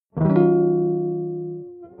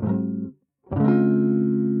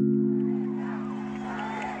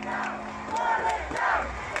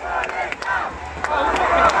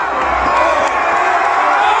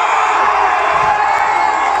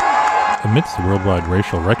Amidst the worldwide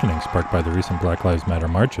racial reckoning sparked by the recent Black Lives Matter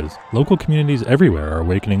marches, local communities everywhere are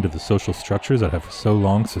awakening to the social structures that have for so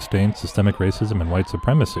long sustained systemic racism and white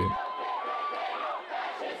supremacy.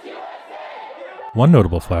 One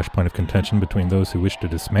notable flashpoint of contention between those who wish to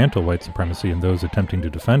dismantle white supremacy and those attempting to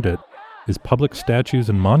defend it is public statues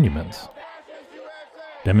and monuments.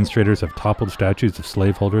 Demonstrators have toppled statues of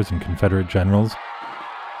slaveholders and Confederate generals.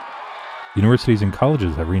 Universities and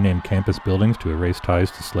colleges have renamed campus buildings to erase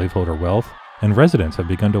ties to slaveholder wealth, and residents have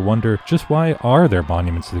begun to wonder just why are there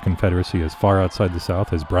monuments to the Confederacy as far outside the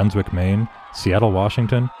South as Brunswick, Maine, Seattle,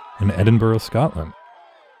 Washington, and Edinburgh, Scotland.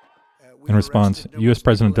 In response, U.S.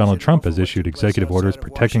 President Donald Trump has issued executive orders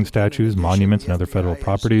protecting statues, monuments, and other federal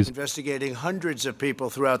properties. Investigating hundreds of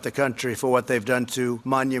people throughout the country for what they've done to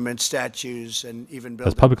monuments, statues, and even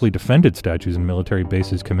buildings. Has publicly defended statues and military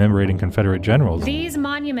bases commemorating Confederate generals. These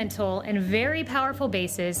monumental and very powerful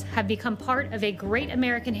bases have become part of a great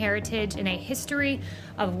American heritage and a history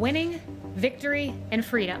of winning, victory, and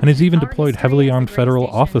freedom. And has even deployed heavily armed federal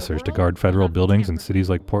officers to guard federal buildings in cities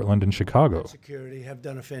like Portland and Chicago. Security have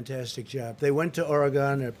done a fantastic job. They went to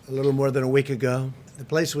Oregon a little more than a week ago. The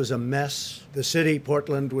place was a mess. The city,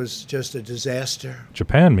 Portland, was just a disaster.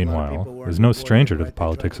 Japan, meanwhile, is no stranger to the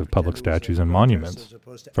politics of public statues and monuments.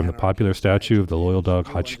 From the popular statue of the loyal dog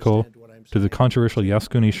Hachiko, to the controversial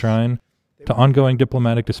Yasukuni Shrine, to ongoing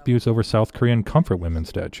diplomatic disputes over South Korean comfort women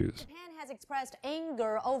statues. Expressed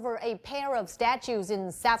anger over a pair of statues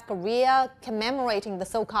in South Korea commemorating the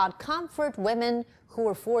so-called comfort women who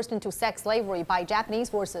were forced into sex slavery by Japanese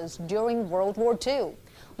forces during World War II.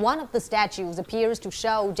 One of the statues appears to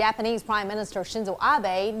show Japanese Prime Minister Shinzo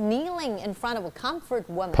Abe kneeling in front of a comfort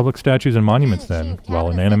woman. Public statues and monuments, then, while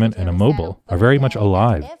inanimate and immobile, are very much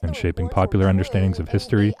alive in shaping popular understandings of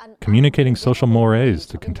history, communicating social mores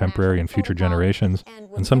to contemporary and future generations,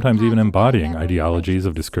 and sometimes even embodying ideologies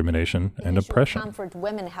of discrimination and oppression. Comfort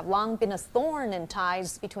women have long been a thorn in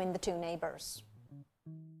ties between the two neighbors.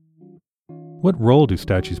 What role do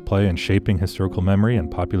statues play in shaping historical memory and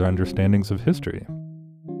popular understandings of history?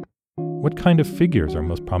 What kind of figures are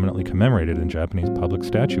most prominently commemorated in Japanese public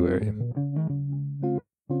statuary?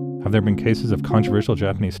 Have there been cases of controversial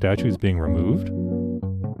Japanese statues being removed?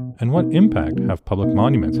 And what impact have public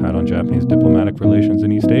monuments had on Japanese diplomatic relations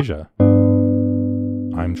in East Asia?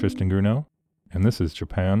 I'm Tristan Grunow, and this is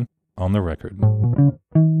Japan on the Record.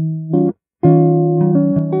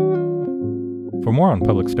 For more on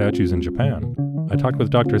public statues in Japan, I talked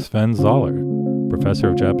with Dr. Sven Zahler, professor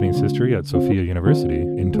of Japanese history at Sophia University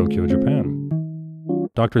in Tokyo, Japan.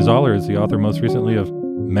 Dr. Zahler is the author most recently of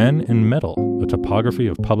Men in Metal, a topography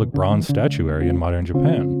of public bronze statuary in modern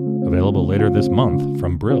Japan, available later this month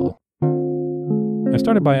from Brill. I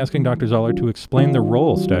started by asking Dr. Zahler to explain the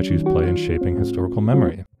role statues play in shaping historical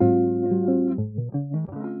memory.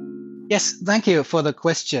 Yes, thank you for the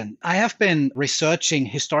question. I have been researching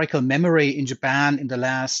historical memory in Japan in the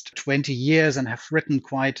last 20 years and have written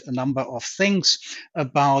quite a number of things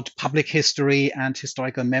about public history and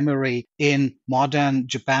historical memory in modern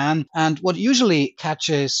Japan. And what usually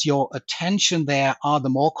catches your attention there are the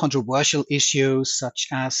more controversial issues, such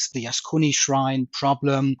as the Yasukuni Shrine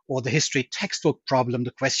problem or the history textbook problem,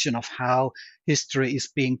 the question of how history is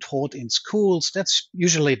being taught in schools. That's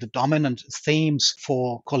usually the dominant themes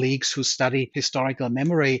for colleagues who study historical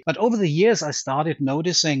memory. But over the years, I started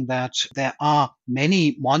noticing that there are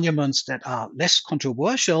many monuments that are less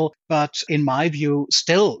controversial, but in my view,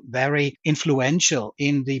 still very influential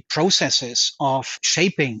in the processes of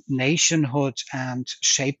shaping nationhood and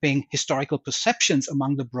shaping historical perceptions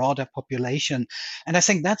among the broader population. And I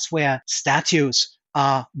think that's where statues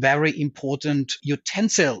are very important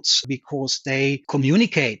utensils because they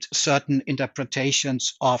communicate certain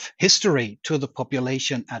interpretations of history to the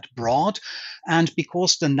population at broad. And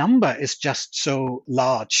because the number is just so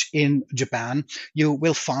large in Japan, you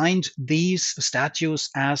will find these statues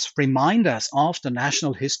as reminders of the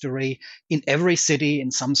national history in every city. In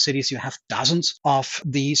some cities, you have dozens of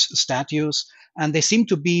these statues, and they seem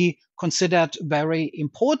to be considered very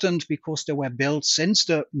important because they were built since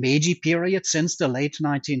the Meiji period, since the late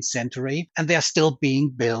 19th century, and they are still being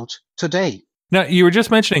built today. Now, you were just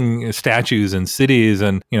mentioning statues and cities,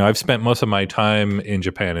 and, I've spent most of my time in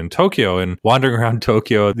Japan in Tokyo, and wandering around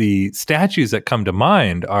Tokyo, the statues that come to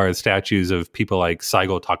mind are statues of people like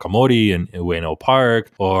Saigo Takamori in Ueno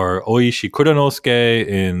Park, or Oishi Kuranosuke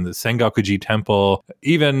in the Sengakuji Temple,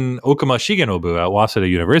 even Okuma Shigenobu at Waseda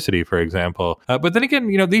University, for example. But then again,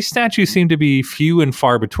 these statues seem to be few and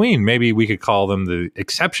far between. Maybe we could call them the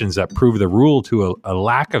exceptions that prove the rule to a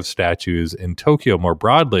lack of statues in Tokyo more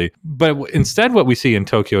broadly. But instead instead, what we see in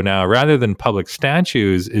Tokyo now, rather than public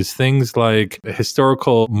statues, is things like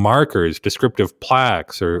historical markers, descriptive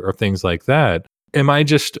plaques, or things like that. Am I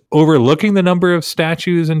just overlooking the number of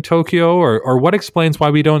statues in Tokyo, or what explains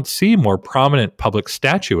why we don't see more prominent public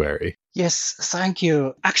statuary? Yes, thank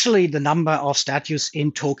you. Actually, the number of statues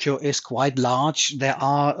in Tokyo is quite large. There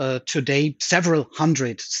are today several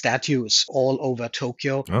hundred statues all over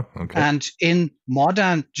Tokyo. Oh, okay. And in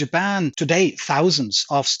modern Japan, today, thousands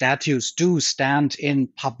of statues do stand in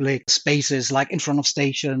public spaces, like in front of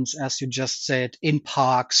stations, as you just said, in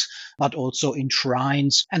parks, but also in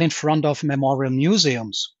shrines and in front of memorial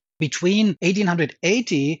museums. Between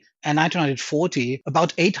 1880 and 1940,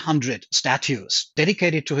 about 800 statues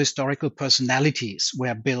dedicated to historical personalities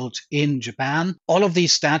were built in Japan. All of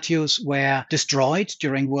these statues were destroyed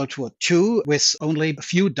during World War II, with only a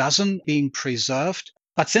few dozen being preserved.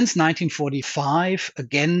 But since 1945,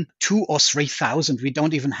 again, 2,000 or 3,000, we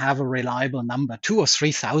don't even have a reliable number, 2,000 or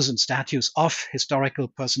 3,000 statues of historical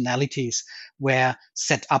personalities were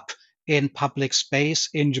set up in public space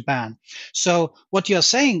in Japan. So what you're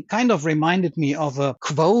saying kind of reminded me of a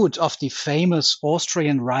quote of the famous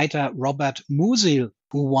Austrian writer Robert Musil,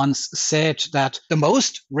 who once said that the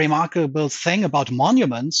most remarkable thing about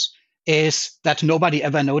monuments is that nobody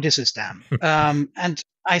ever notices them. And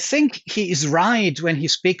I think he is right when he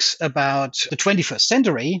speaks about the 21st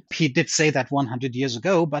century. He did say that 100 years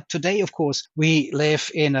ago, but today, of course, we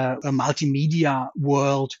live in a multimedia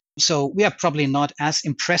world. So we are probably not as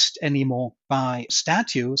impressed anymore by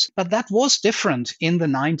statues, but that was different in the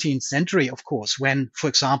 19th century, of course, when, for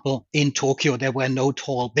example, in Tokyo, there were no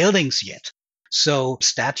tall buildings yet. So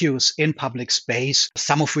statues in public space,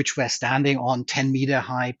 some of which were standing on 10-meter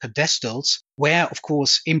high pedestals, were, of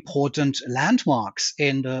course, important landmarks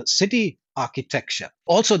in the city architecture.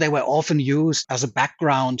 Also, they were often used as a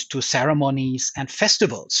background to ceremonies and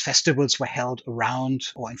festivals. Festivals were held around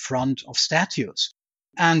or in front of statues.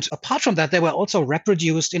 And apart from that, they were also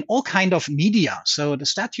reproduced in all kinds of media. So the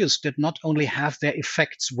statues did not only have their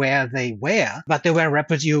effects where they were, but they were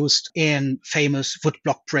reproduced in famous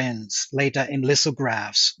woodblock prints, later in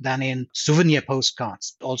lithographs, then in souvenir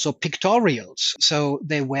postcards, also pictorials. So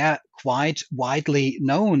they were quite widely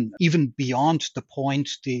known, even beyond the point,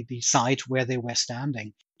 the site where they were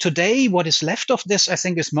standing. Today, what is left of this, I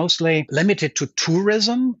think, is mostly limited to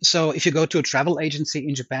tourism. So if you go to a travel agency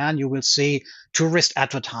in Japan, you will see tourist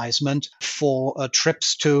advertisement for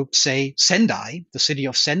trips to, say, Sendai, the city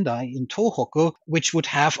of Sendai in Tohoku, which would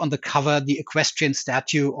have on the cover the equestrian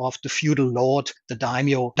statue of the feudal lord, the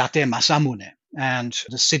daimyo Date Masamune. And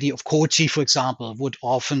the city of Kochi, for example, would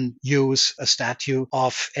often use a statue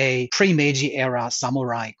of a pre-Meiji era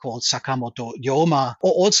samurai called Sakamoto Ryoma,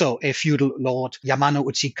 or also a feudal lord,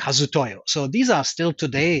 Yamanouchi Kazutoyo. So these are still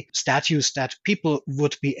today statues that people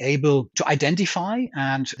would be able to identify,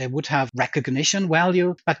 and they would have recognition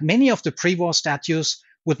value. But many of the pre-war statues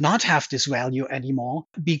would not have this value anymore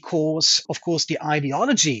because, of course, the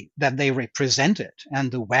ideology that they represented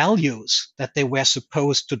and the values that they were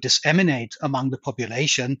supposed to disseminate among the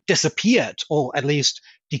population disappeared, or at least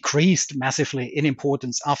decreased massively in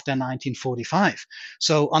importance after 1945.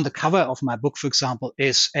 So on the cover of my book, for example,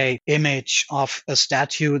 is an image of a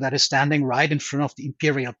statue that is standing right in front of the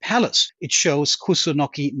imperial palace. It shows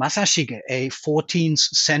Kusunoki Masashige, a 14th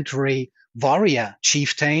century warrior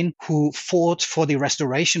chieftain who fought for the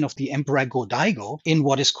restoration of the Emperor Go-Daigo in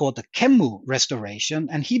what is called the Kemmu restoration.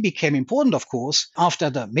 And he became important, of course, after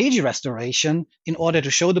the Meiji restoration in order to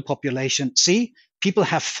show the population, see, people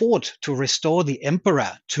have fought to restore the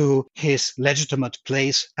emperor to his legitimate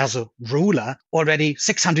place as a ruler already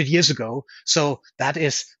 600 years ago. So that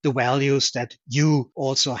is the values that you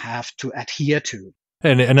also have to adhere to.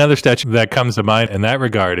 And another statue that comes to mind in that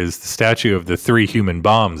regard is the statue of the 3 human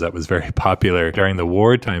bombs that was very popular during the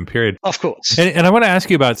wartime period. Of course. And I want to ask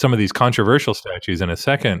you about some of these controversial statues in a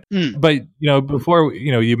second. But, before,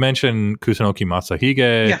 you mentioned Kusunoki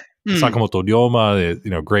Masahige, Sakamoto Ryoma,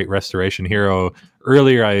 the great restoration hero.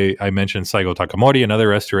 Earlier, I mentioned Saigo Takamori, another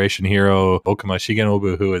restoration hero, Okuma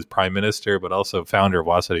Shigenobu, who is prime minister, but also founder of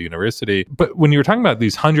Waseda University. But when you were talking about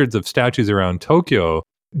these hundreds of statues around Tokyo,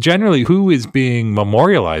 generally, who is being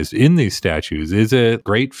memorialized in these statues? Is it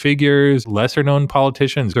great figures, lesser known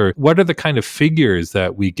politicians, or what are the kind of figures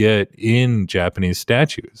that we get in Japanese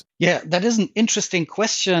statues? Yeah, that is an interesting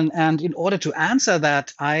question. And in order to answer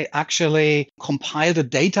that, I actually compiled a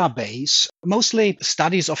database. Mostly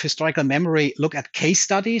studies of historical memory look at case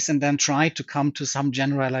studies and then try to come to some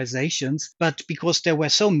generalizations. But because there were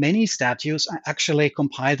so many statues, I actually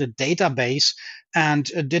compiled a database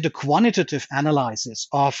and did a quantitative analysis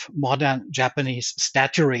of modern Japanese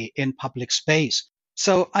statuary in public space.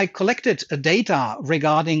 So I collected data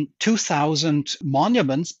regarding 2,000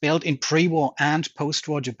 monuments built in pre-war and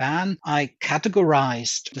post-war Japan. I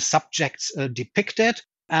categorized the subjects depicted,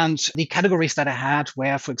 and the categories that I had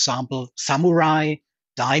were, for example, samurai,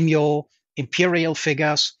 daimyo, imperial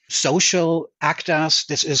figures, social actors.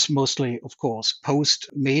 This is mostly, of course,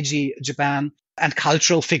 post-Meiji Japan, and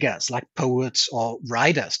cultural figures like poets or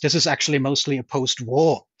writers. This is actually mostly a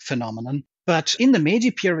post-war phenomenon. But in the Meiji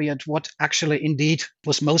period, what actually indeed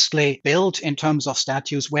was mostly built in terms of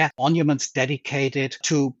statues were monuments dedicated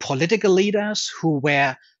to political leaders who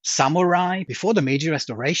were samurai before the Meiji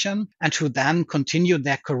Restoration and who then continued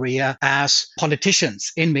their career as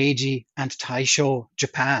politicians in Meiji and Taisho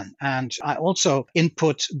Japan. And I also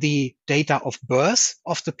input the data of birth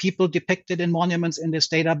of the people depicted in monuments in this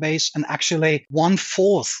database, and actually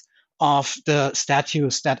 1/4 of the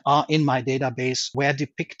statues that are in my database were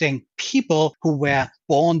depicting people who were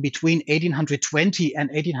born between 1820 and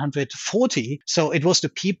 1840. So it was the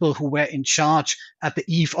people who were in charge at the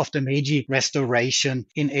eve of the Meiji Restoration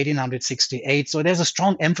in 1868. So there's a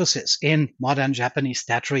strong emphasis in modern Japanese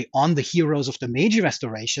statuary on the heroes of the Meiji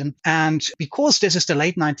Restoration. And because this is the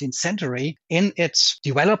late 19th century, in its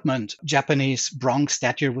development, Japanese bronze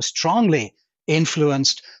statuary was strongly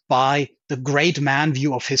influenced by the great man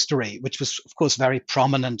view of history, which was, of course, very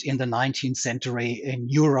prominent in the 19th century in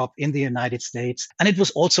Europe, in the United States. And it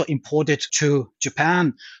was also imported to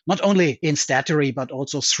Japan, not only in statuary, but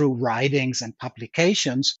also through writings and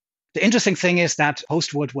publications. The interesting thing is that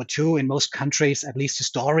post-World War II, in most countries, at least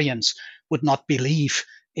historians would not believe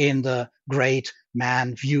in the great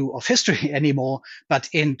man view of history anymore. But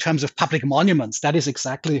in terms of public monuments, that's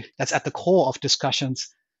at the core of discussions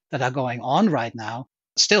that are going on right now.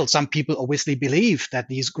 Still, some people obviously believe that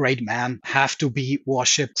these great men have to be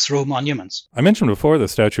worshipped through monuments. I mentioned before the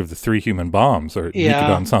statue of the 3 human bombs, or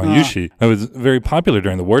Nikkodan Sanyushi. That was very popular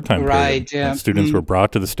during the wartime period. Yeah. Students were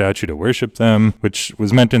brought to the statue to worship them, which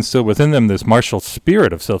was meant to instill within them this martial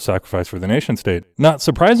spirit of self-sacrifice for the nation state. Not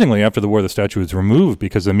surprisingly, after the war, the statue was removed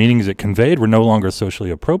because the meanings it conveyed were no longer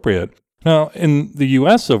socially appropriate. Now, in the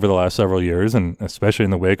U.S. over the last several years, and especially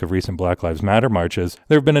in the wake of recent Black Lives Matter marches,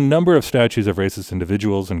 there have been a number of statues of racist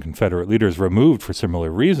individuals and Confederate leaders removed for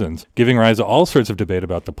similar reasons, giving rise to all sorts of debate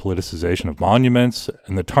about the politicization of monuments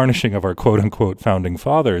and the tarnishing of our quote-unquote founding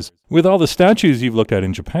fathers. With all the statues you've looked at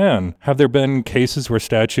in Japan, have there been cases where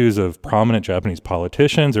statues of prominent Japanese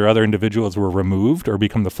politicians or other individuals were removed or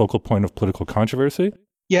become the focal point of political controversy?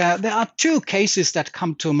 Yeah, there are 2 cases that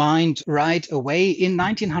come to mind right away. In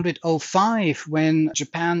 1905, when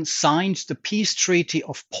Japan signed the peace treaty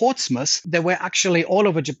of Portsmouth, there were actually all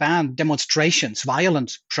over Japan demonstrations,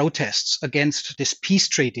 violent protests against this peace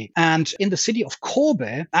treaty. And in the city of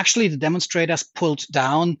Kobe, actually the demonstrators pulled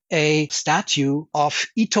down a statue of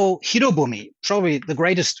Ito Hirobumi, probably the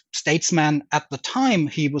greatest statesman at the time.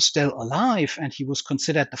 He was still alive and he was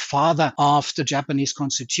considered the father of the Japanese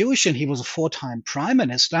constitution. He was a 4-time prime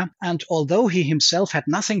minister. And although he himself had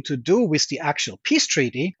nothing to do with the actual peace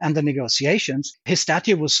treaty and the negotiations, his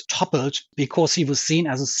statue was toppled because he was seen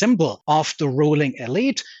as a symbol of the ruling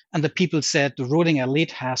elite. And the people said the ruling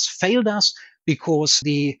elite has failed us because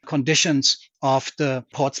the conditions of the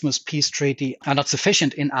Portsmouth Peace Treaty are not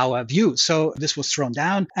sufficient in our view. So this was thrown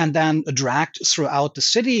down and then dragged throughout the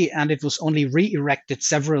city, and it was only re-erected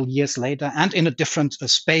several years later and in a different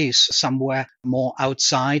space somewhere more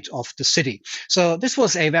outside of the city. So this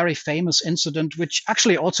was a very famous incident, which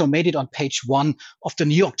actually also made it on page 1 of the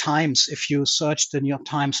New York Times. If you search the New York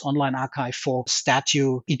Times online archive for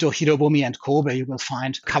statue Ito Hirobumi and Kobe, you will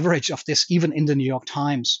find coverage of this even in the New York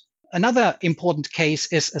Times. Another important case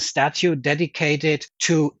is a statue dedicated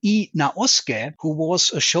to Ii Naosuke, who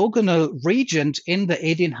was a shogunal regent in the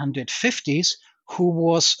 1850s, who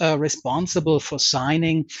was responsible for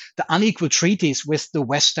signing the unequal treaties with the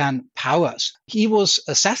Western powers. He was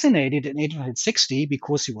assassinated in 1860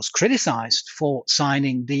 because he was criticized for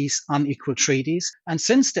signing these unequal treaties. And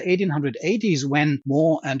since the 1880s, when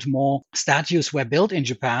more and more statues were built in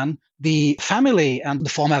Japan, the family and the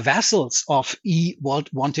former vassals of Ii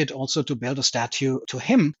wanted also to build a statue to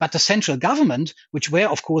him. But the central government, which were,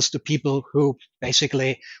 of course, the people who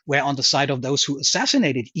basically were on the side of those who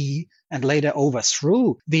assassinated Ii and later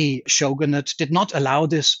overthrew the shogunate, did not allow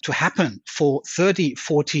this to happen for 30,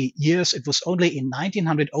 40 years. It was only in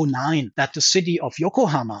 1909 that the city of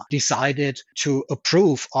Yokohama decided to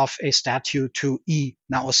approve of a statue to Ii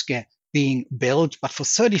Naosuke being built. But for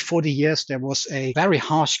 30, 40 years, there was a very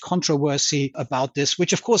harsh controversy about this,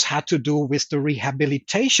 which of course had to do with the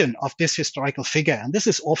rehabilitation of this historical figure. And this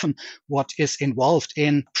is often what is involved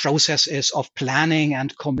in processes of planning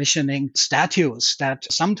and commissioning statues, that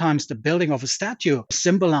sometimes the building of a statue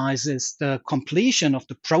symbolizes the completion of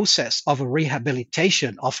the process of a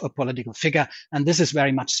rehabilitation of a political figure. And this is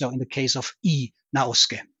very much so in the case of Lee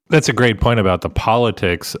Naosuke. That's a great point about the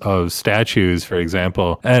politics of statues, for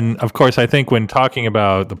example. And of course, I think when talking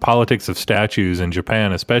about the politics of statues in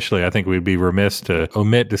Japan, especially, I think we'd be remiss to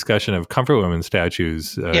omit discussion of comfort women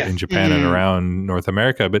statues in Japan and around North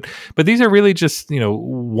America. But these are really just,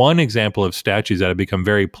 one example of statues that have become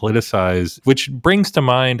very politicized, which brings to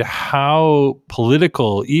mind how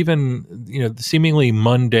political even, seemingly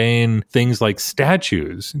mundane things like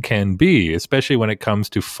statues can be, especially when it comes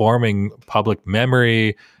to forming public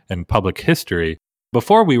memory and public history.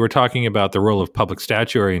 Before, we were talking about the role of public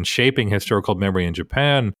statuary in shaping historical memory in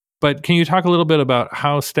Japan, but can you talk a little bit about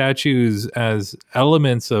how statues as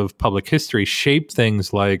elements of public history shape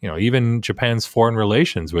things like, even Japan's foreign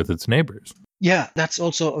relations with its neighbors? Yeah, that's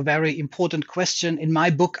also a very important question. In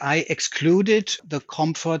my book, I excluded the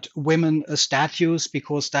comfort women statues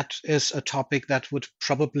because that is a topic that would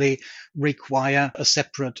probably require a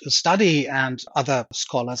separate study, and other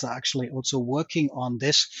scholars are actually also working on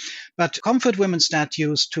this. But comfort women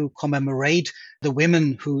statues to commemorate the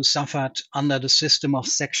women who suffered under the system of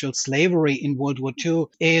sexual slavery in World War II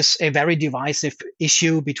is a very divisive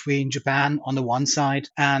issue between Japan on the one side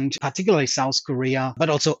and particularly South Korea, but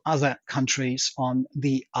also other countries on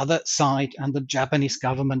the other side. And the Japanese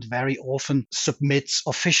government very often submits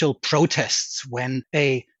official protests when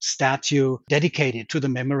a statue dedicated to the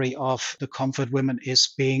memory of the comfort women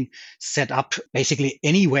is being set up basically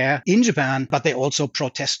anywhere in Japan. But they also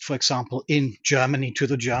protest, for example, in Germany to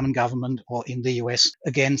the German government, or in the US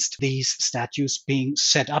against these statues being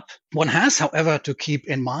set up. One has, however, to keep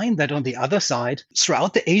in mind that on the other side,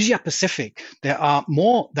 throughout the Asia Pacific, there are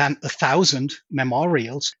more than 1,000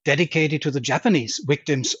 memorials dedicated to the Japanese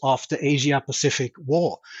victims of the Asia Pacific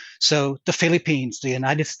War. So the Philippines, the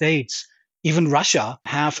United States, even Russia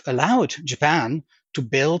have allowed Japan to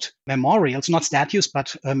build memorials, not statues,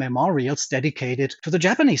 but memorials dedicated to the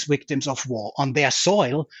Japanese victims of war on their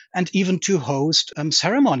soil, and even to host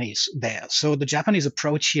ceremonies there. So the Japanese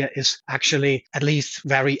approach here is actually at least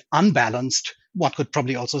very unbalanced. One could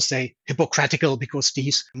probably also say hypocritical, because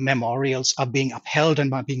these memorials are being upheld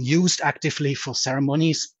and are being used actively for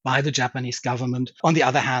ceremonies by the Japanese government. On the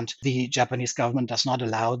other hand, the Japanese government does not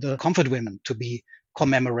allow the comfort women to be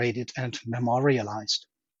commemorated and memorialized.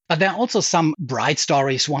 But there are also some bright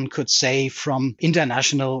stories, one could say, from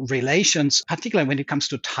international relations, particularly when it comes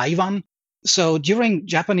to Taiwan. So during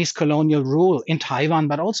Japanese colonial rule in Taiwan,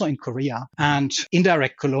 but also in Korea, and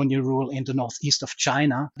indirect colonial rule in the northeast of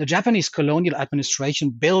China, the Japanese colonial administration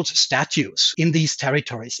built statues in these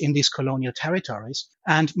territories, in these colonial territories.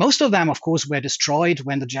 And most of them, of course, were destroyed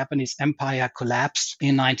when the Japanese empire collapsed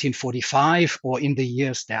in 1945 or in the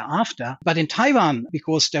years thereafter. But in Taiwan,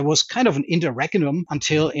 because there was kind of an interregnum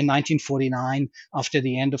until in 1949, after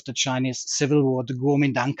the end of the Chinese Civil War, the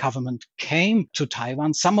Kuomintang government came to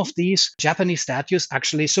Taiwan. Some of these Japanese statues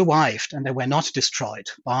actually survived, and they were not destroyed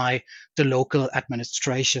by the local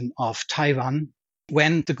administration of Taiwan.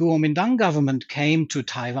 When the Kuomintang government came to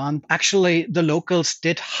Taiwan, actually the locals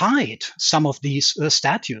did hide some of these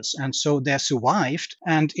statues, and so they survived.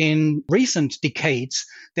 And in recent decades,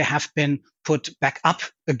 they have been put back up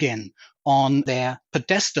again on their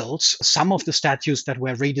pedestals. Some of the statues that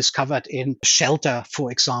were rediscovered in shelter,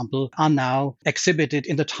 for example, are now exhibited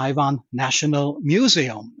in the Taiwan National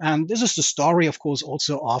Museum. And this is the story, of course,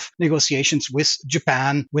 also of negotiations with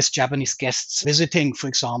Japan, with Japanese guests visiting, for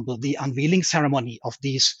example, the unveiling ceremony of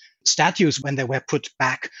these statues when they were put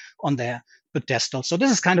back on their pedestal. So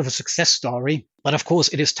this is kind of a success story. But of course,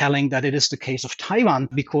 it is telling that it is the case of Taiwan,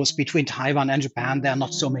 because between Taiwan and Japan, there are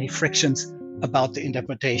not so many frictions about the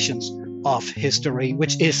interpretations of history,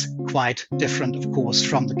 which is quite different, of course,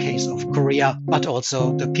 from the case of Korea, but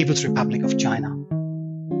also the People's Republic of China.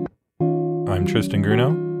 I'm Tristan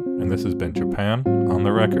Grunow, and this has been Japan on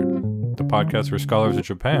the Record, the podcast where scholars of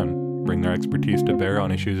Japan bring their expertise to bear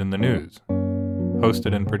on issues in the news.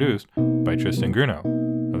 Hosted and produced by Tristan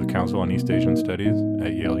Grunow of the Council on East Asian Studies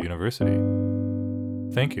at Yale University.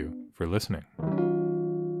 Thank you for listening.